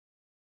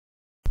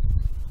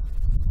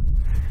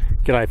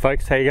G'day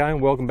folks, how you going?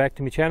 Welcome back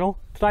to my channel.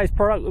 Today's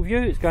product review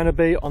is going to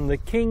be on the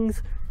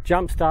King's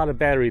Jump Starter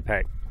battery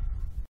pack.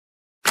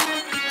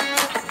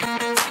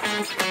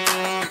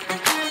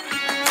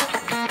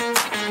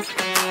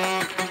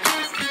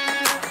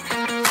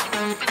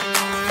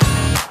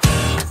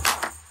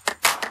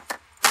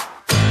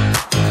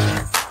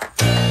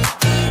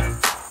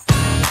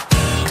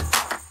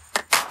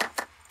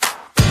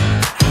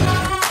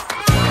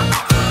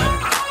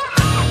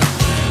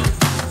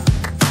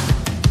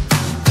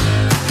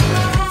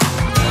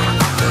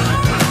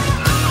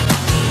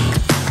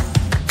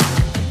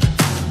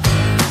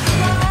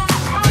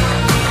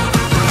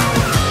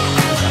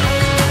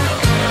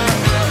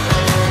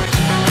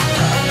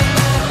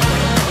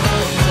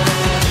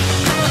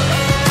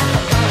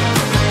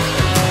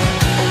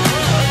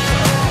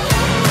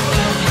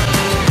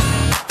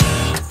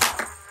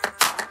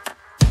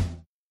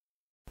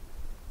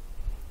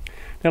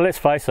 Now let's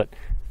face it,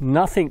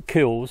 nothing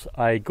kills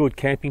a good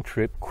camping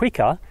trip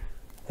quicker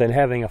than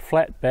having a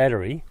flat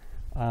battery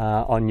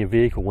on your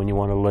vehicle when you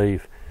want to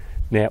leave.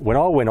 Now when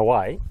I went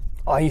away,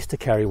 I used to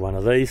carry one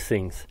of these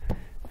things,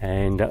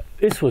 and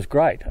this was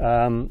great.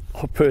 I've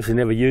personally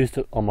never used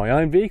it on my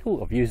own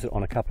vehicle. I've used it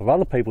on a couple of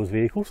other people's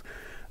vehicles,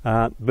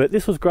 but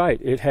this was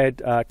great. It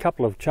had a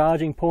couple of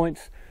charging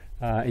points.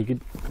 You could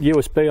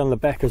USB on the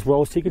back as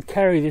well, so you could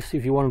carry this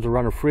if you wanted to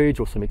run a fridge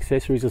or some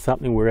accessories or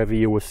something wherever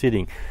you were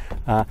sitting.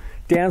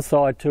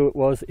 Downside to it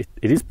was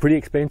it is pretty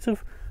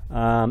expensive.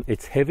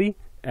 It's heavy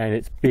and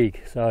it's big,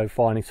 so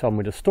finding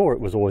somewhere to store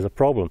it was always a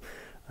problem.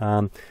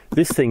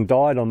 This thing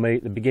died on me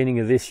at the beginning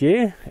of this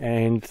year,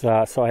 and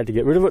so I had to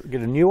get rid of it,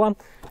 get a new one,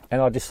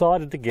 and I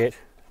decided to get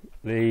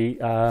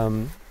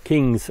the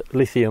King's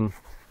Lithium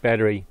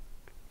battery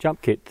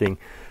jump kit thing.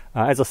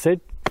 As I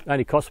said, it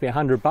only cost me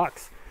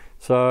 $100.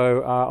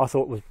 So I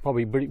thought it was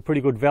probably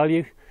pretty good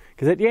value,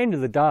 because at the end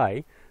of the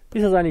day,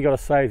 this has only got to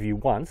save you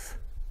once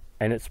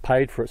and it's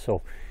paid for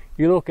itself.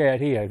 You look out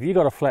here, if you've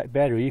got a flat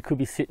battery, you could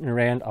be sitting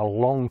around a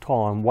long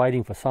time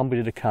waiting for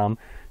somebody to come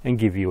and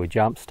give you a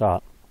jump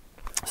start.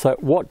 So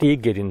what do you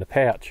get in the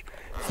pouch?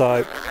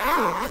 So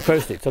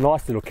firstly, it's a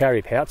nice little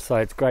carry pouch, so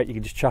it's great. You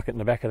can just chuck it in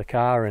the back of the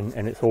car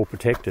and it's all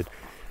protected.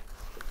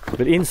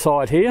 But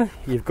inside here,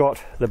 you've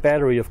got the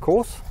battery, of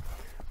course,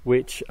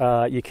 which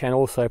you can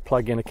also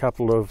plug in a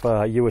couple of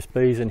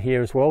USBs in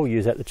here as well.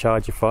 Use that to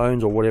charge your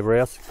phones or whatever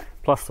else,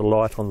 plus the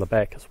light on the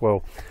back as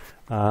well.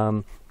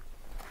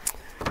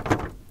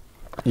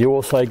 You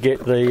also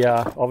get the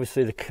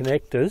obviously the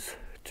connectors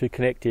to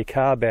connect to your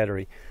car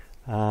battery.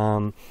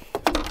 Also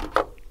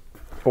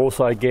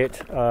get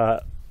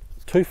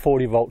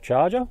 240-volt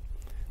charger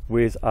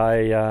with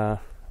a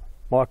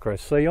micro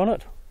C on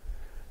it,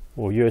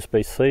 or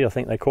USB-C I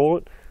think they call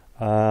it.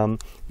 You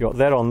got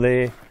that on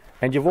there.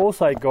 And you've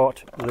also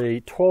got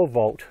the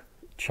 12-volt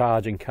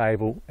charging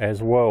cable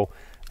as well,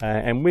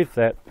 and with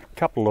that, a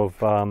couple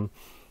of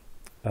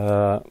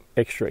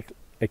extra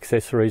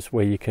accessories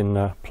where you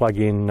can plug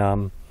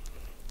in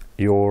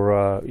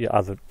your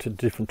other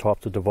different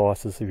types of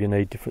devices if you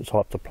need different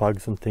types of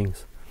plugs and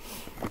things.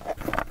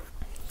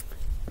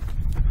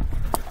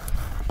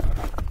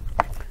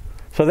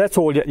 So that's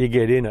all that you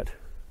get in it.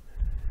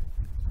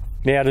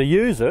 Now to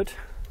use it,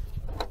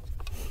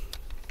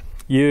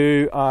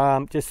 you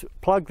just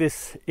plug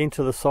this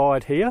into the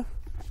side here.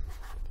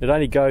 It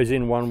only goes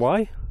in one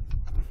way,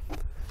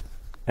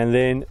 and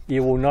then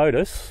you will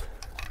notice,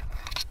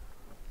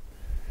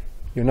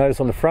 you'll notice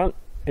on the front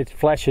it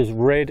flashes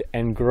red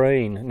and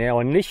green. Now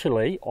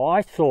initially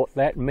I thought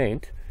that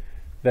meant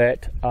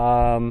that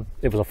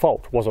it was a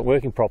fault, wasn't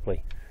working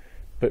properly,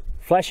 but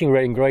flashing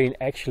red and green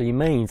actually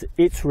means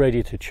it's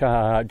ready to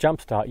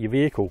jump start your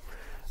vehicle.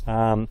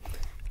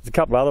 There's a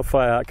couple of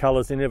other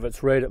colours in it. If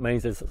it's red, it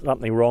means there's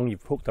something wrong,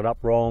 you've hooked it up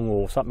wrong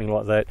or something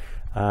like that,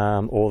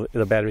 or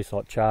the battery's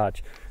not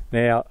charged.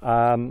 Now,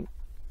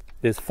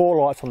 there's 4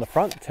 lights on the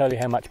front to tell you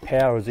how much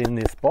power is in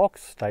this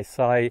box. They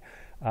say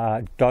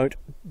don't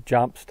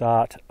jump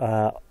start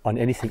on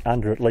anything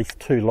under at least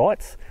 2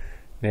 lights.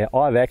 Now,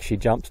 I've actually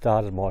jump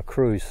started my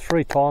cruise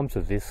 3 times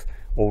with this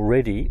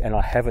already, and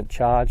I haven't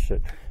charged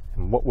it.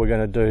 And what we're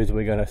going to do is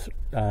we're going to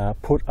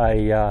put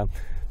a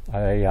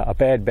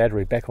bad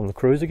battery back on the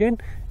cruise again,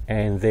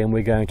 and then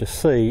we're going to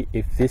see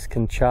if this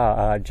can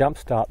jump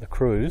start the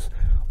cruise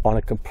on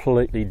a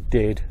completely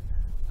dead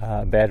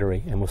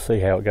battery, and we'll see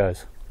how it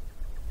goes.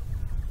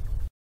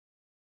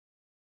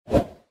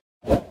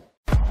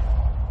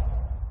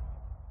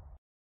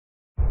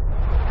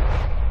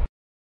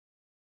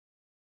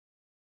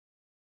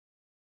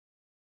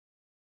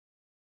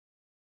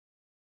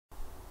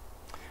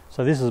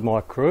 So this is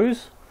my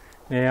cruise.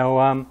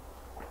 Now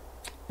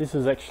this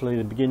is actually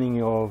the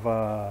beginning of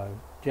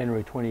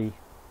January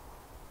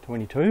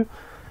 2022.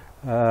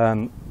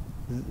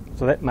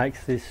 So that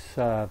makes this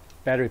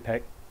battery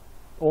pack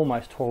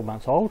almost 12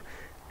 months old,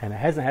 and it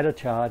hasn't had a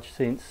charge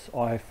since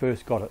I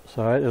first got it.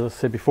 So as I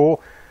said before,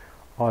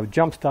 I've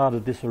jump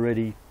started this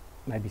already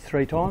maybe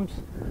 3 times.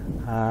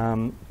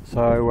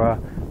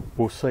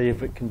 We'll see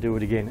if it can do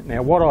it again.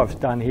 Now what I've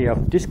done here,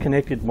 I've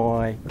disconnected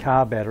my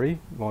car battery,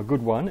 my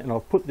good one, and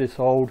I've put this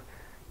old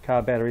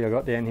car battery I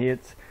got down here.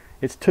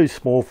 It's too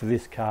small for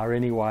this car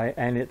anyway,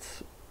 and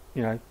it's,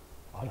 you know,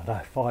 I don't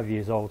know, 5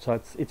 years old, so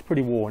it's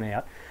pretty worn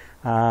out.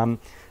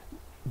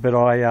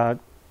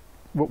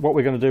 What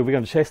we're going to do, we're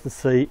going to test to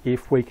see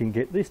if we can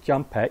get this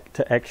jump pack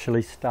to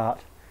actually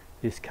start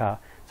this car.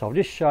 So I'll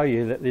just show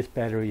you that this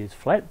battery is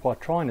flat by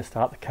trying to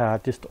start the car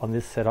just on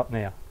this setup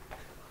now.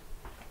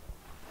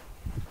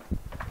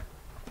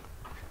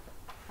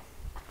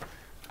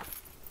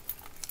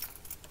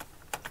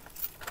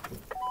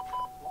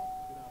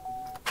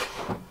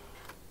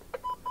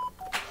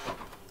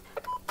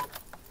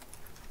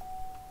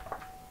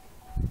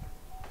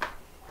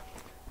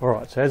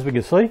 Alright, so as we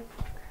can see,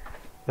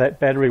 that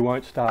battery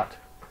won't start,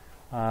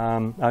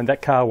 and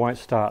that car won't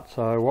start.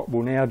 So what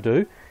we'll now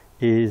do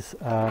is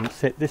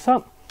set this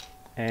up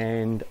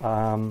and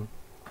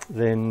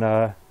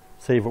then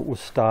see if it will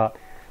start.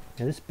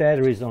 Now this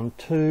battery is on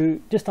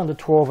just under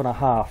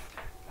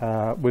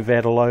 12.5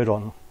 without a load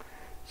on.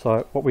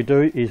 So what we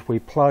do is we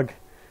plug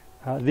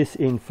this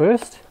in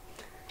first,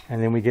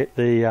 and then we get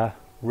the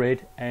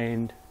red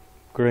and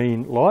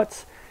green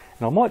lights.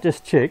 And I might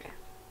just check,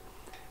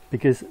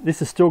 because this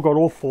has still got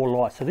all 4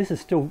 lights, so this is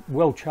still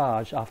well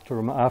charged after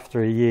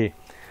a year.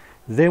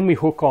 Then we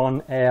hook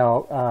on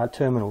our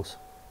terminals.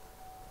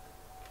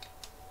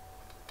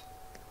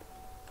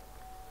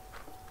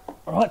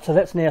 Alright, so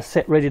that's now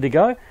set, ready to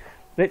go.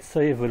 Let's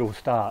see if it'll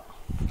start.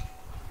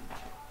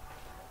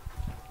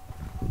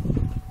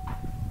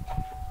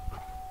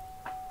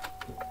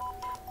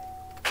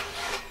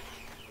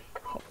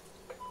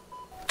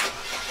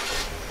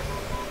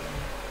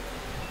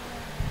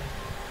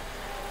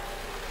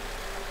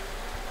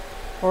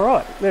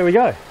 Alright, there we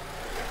go.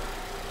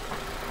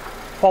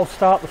 False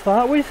start to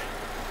start with,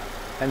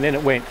 and then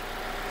it went.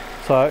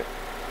 So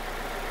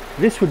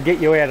this would get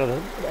you out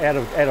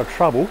of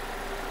trouble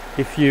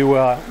if you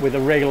with a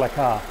regular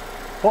car.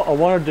 What I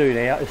want to do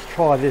now is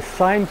try this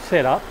same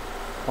setup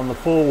on the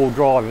 4-wheel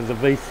drive of the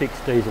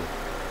V6 diesel.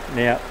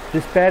 Now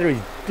this battery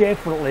is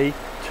definitely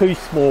too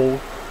small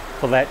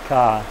for that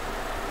car.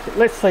 So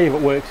let's see if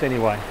it works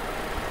anyway.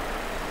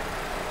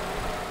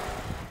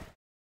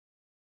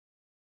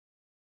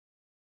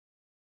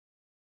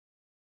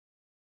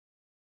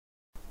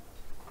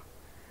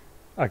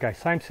 Okay,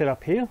 same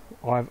setup here.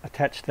 I've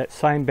attached that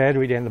same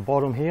battery down the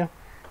bottom here,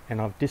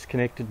 and I've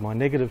disconnected my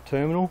negative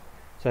terminal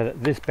so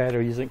that this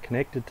battery isn't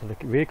connected to the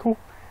vehicle,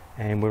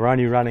 and we're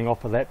only running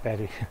off of that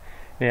battery.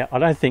 Now I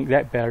don't think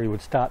that battery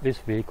would start this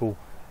vehicle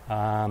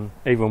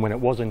even when it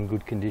was in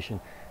good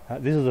condition.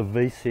 This is a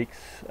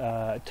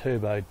V6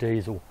 turbo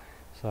diesel,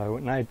 so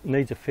it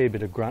needs a fair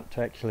bit of grunt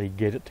to actually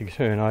get it to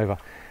turn over.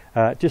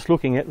 Just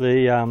looking at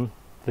the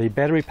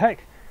battery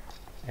pack,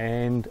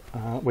 and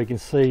we can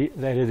see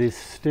that it is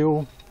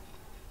still,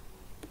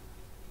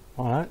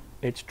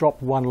 it's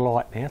dropped 1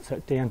 light now, so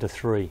it's down to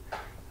 3.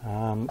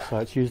 So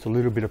it's used a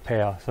little bit of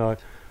power. So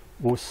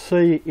we'll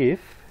see if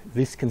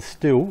this can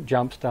still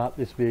jump start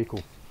this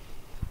vehicle.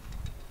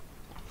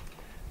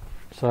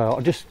 So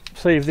I'll just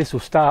see if this will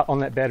start on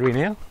that battery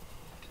now.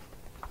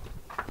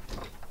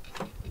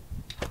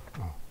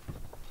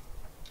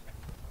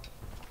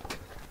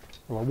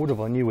 Well, I would if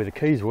I knew where the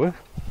keys were.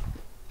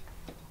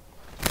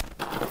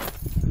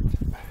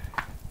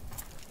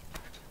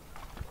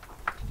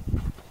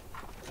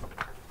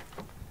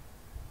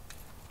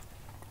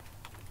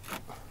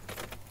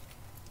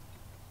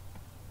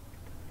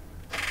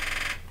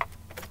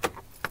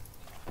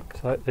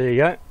 So there you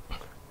go.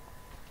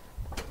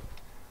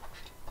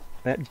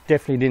 That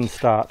definitely didn't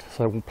start.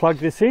 So we'll plug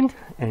this in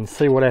and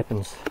see what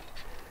happens.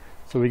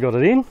 So we got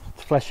it in,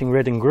 it's flashing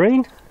red and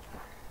green,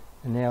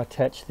 and now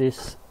attach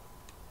this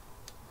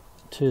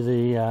to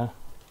the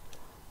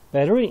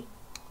battery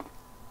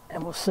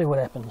and we'll see what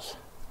happens.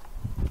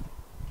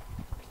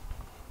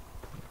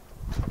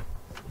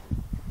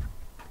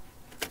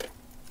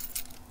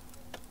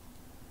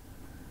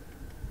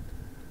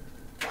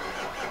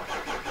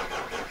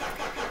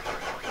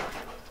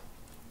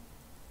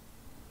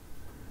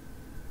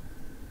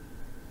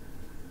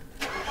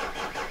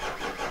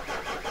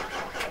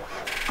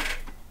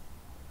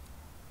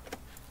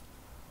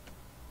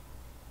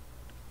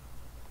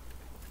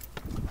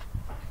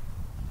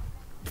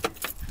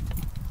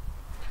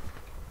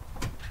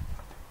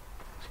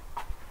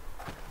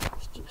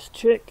 Just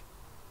check.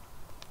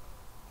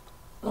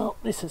 Oh,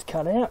 this is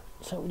cut out,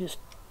 so we'll just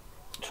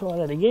try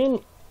that again.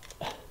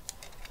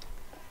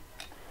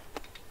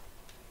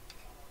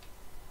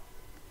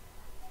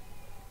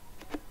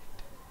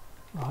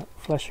 Right,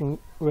 flashing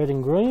red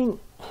and green.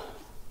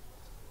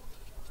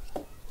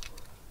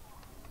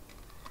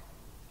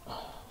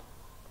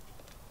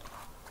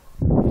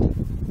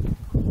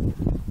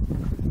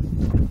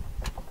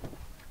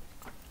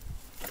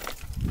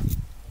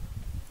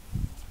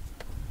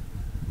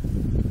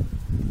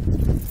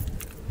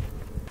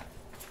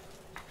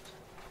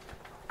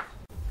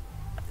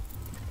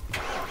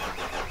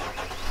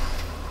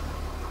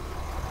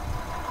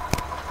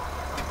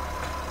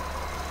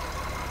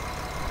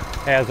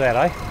 How's that,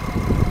 eh?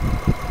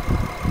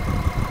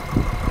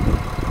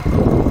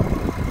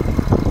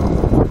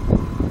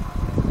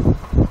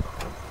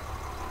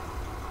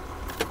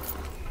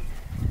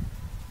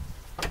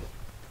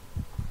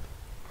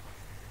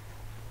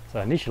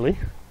 So initially,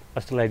 I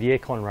still had the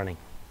aircon running.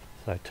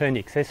 So turn the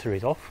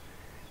accessories off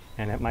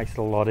and it makes it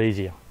a lot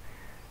easier.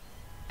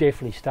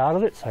 Definitely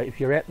started it, so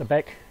if you're out the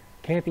back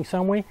camping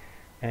somewhere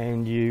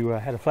and you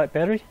had a flat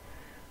battery,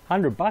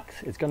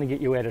 $100, it's going to get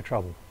you out of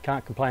trouble.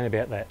 Can't complain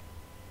about that.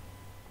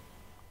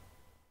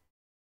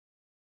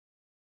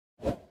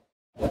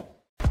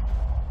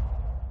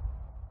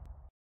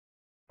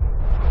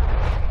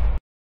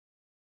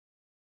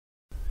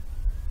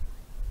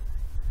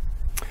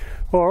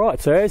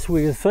 Alright, so as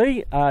we can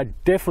see,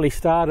 definitely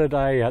started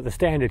the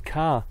standard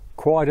car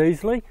quite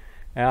easily.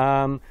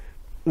 The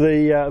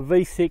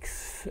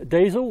V6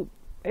 diesel,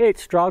 it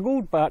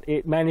struggled, but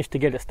it managed to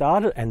get it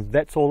started, and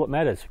that's all that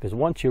matters, because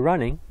once you're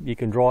running, you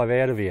can drive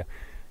out of here.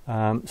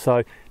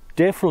 So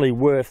definitely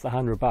worth the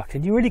 $100.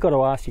 And you really got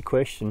to ask your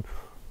question,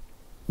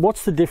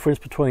 what's the difference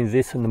between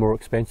this and the more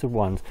expensive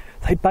ones?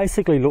 They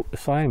basically look the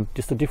same,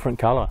 just a different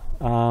colour.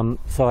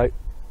 So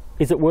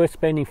is it worth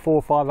spending $400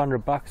 or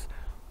 $500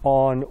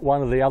 on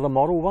one of the other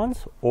model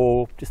ones,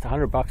 or just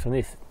 $100 on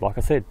this? Like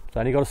I said, it's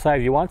only got to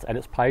save you once and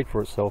it's paid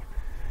for itself.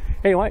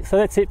 Anyway, so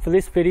that's it for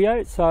this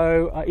video.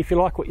 So if you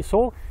like what you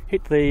saw,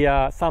 hit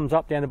the thumbs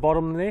up down the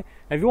bottom there.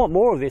 And if you want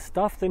more of this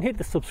stuff, then hit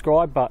the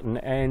subscribe button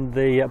and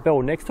the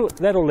bell next to it.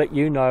 That'll let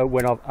you know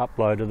when I've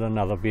uploaded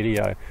another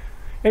video.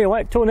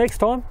 Anyway, till next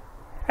time,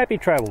 happy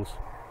travels.